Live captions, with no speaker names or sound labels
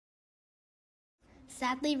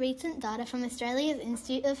Sadly, recent data from Australia's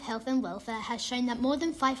Institute of Health and Welfare has shown that more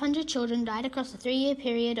than 500 children died across a 3-year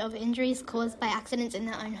period of injuries caused by accidents in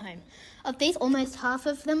their own home. Of these, almost half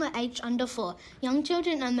of them are aged under 4. Young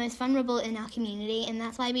children are most vulnerable in our community, and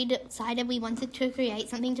that's why we decided we wanted to create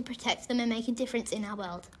something to protect them and make a difference in our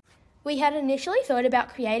world. We had initially thought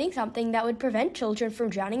about creating something that would prevent children from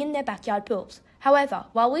drowning in their backyard pools. However,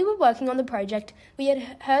 while we were working on the project, we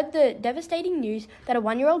had heard the devastating news that a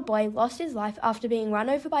 1-year-old boy lost his life after being run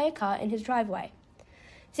over by a car in his driveway.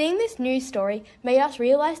 Seeing this news story made us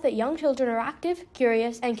realise that young children are active,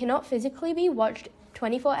 curious, and cannot physically be watched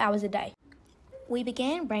 24 hours a day. We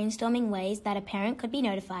began brainstorming ways that a parent could be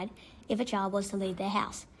notified if a child was to leave their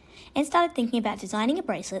house, and started thinking about designing a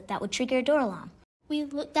bracelet that would trigger a door alarm. We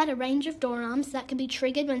looked at a range of door alarms that could be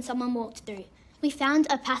triggered when someone walked through. We found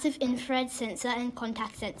a passive infrared sensor and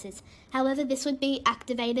contact sensors. However, this would be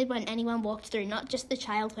activated when anyone walked through, not just the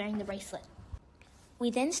child wearing the bracelet. We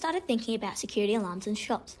then started thinking about security alarms in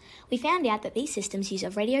shops. We found out that these systems use a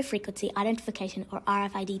radio frequency identification or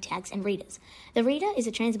RFID tags and readers. The reader is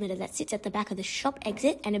a transmitter that sits at the back of the shop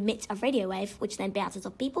exit and emits a radio wave which then bounces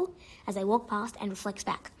off people as they walk past and reflects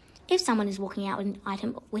back. If someone is walking out with an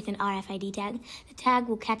item with an RFID tag, the tag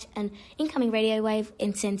will catch an incoming radio wave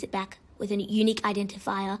and sends it back with a unique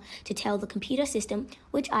identifier to tell the computer system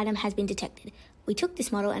which item has been detected. We took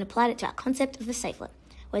this model and applied it to our concept of the safelet,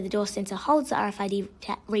 where the door sensor holds the RFID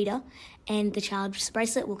reader and the child's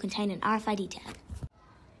bracelet will contain an RFID tag.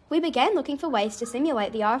 We began looking for ways to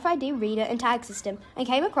simulate the RFID reader and tag system and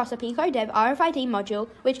came across a PicoDev RFID module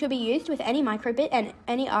which could be used with any microbit and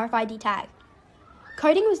any RFID tag.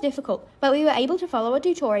 Coding was difficult, but we were able to follow a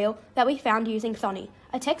tutorial that we found using Thonny,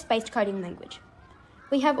 a text-based coding language.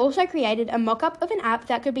 We have also created a mock-up of an app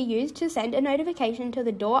that could be used to send a notification to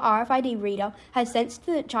the door RFID reader has sensed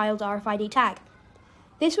the child's RFID tag.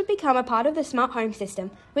 This would become a part of the smart home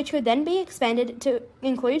system, which could then be expanded to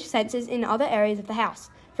include sensors in other areas of the house.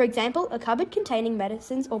 For example, a cupboard containing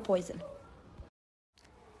medicines or poison.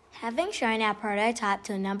 Having shown our prototype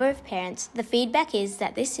to a number of parents, the feedback is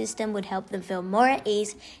that this system would help them feel more at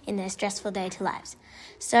ease in their stressful day-to-day lives.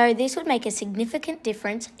 So this would make a significant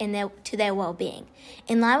difference to their well-being.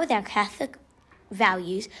 In line with our Catholic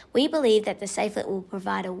values, we believe that the safelet will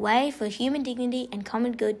provide a way for human dignity and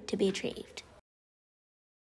common good to be achieved.